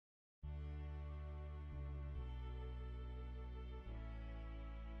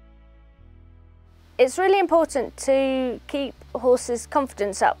It's really important to keep a horse's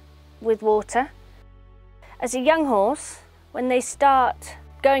confidence up with water. As a young horse, when they start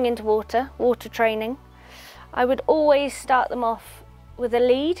going into water training, I would always start them off with a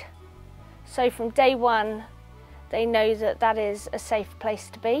lead. So from day one, they know that that is a safe place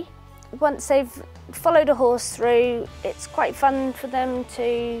to be. Once they've followed a horse through, it's quite fun for them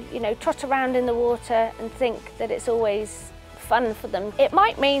to, trot around in the water and think that it's always fun for them. It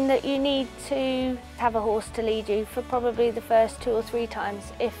might mean that you need to have a horse to lead you for probably the first 2 or 3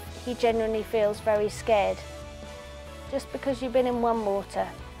 times if he genuinely feels very scared. Just because you've been in one water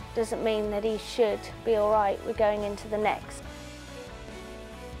doesn't mean that he should be all right with going into the next.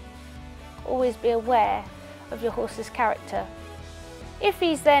 Always be aware of your horse's character. If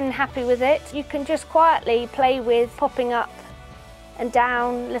he's then happy with it, you can just quietly play with popping up and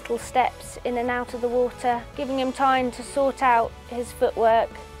down little steps in and out of the water, giving him time to sort out his footwork.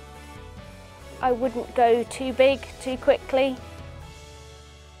 I wouldn't go too big too quickly.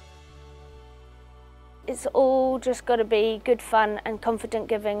 It's all just got to be good fun and confident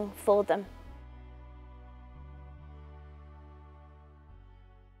giving for them.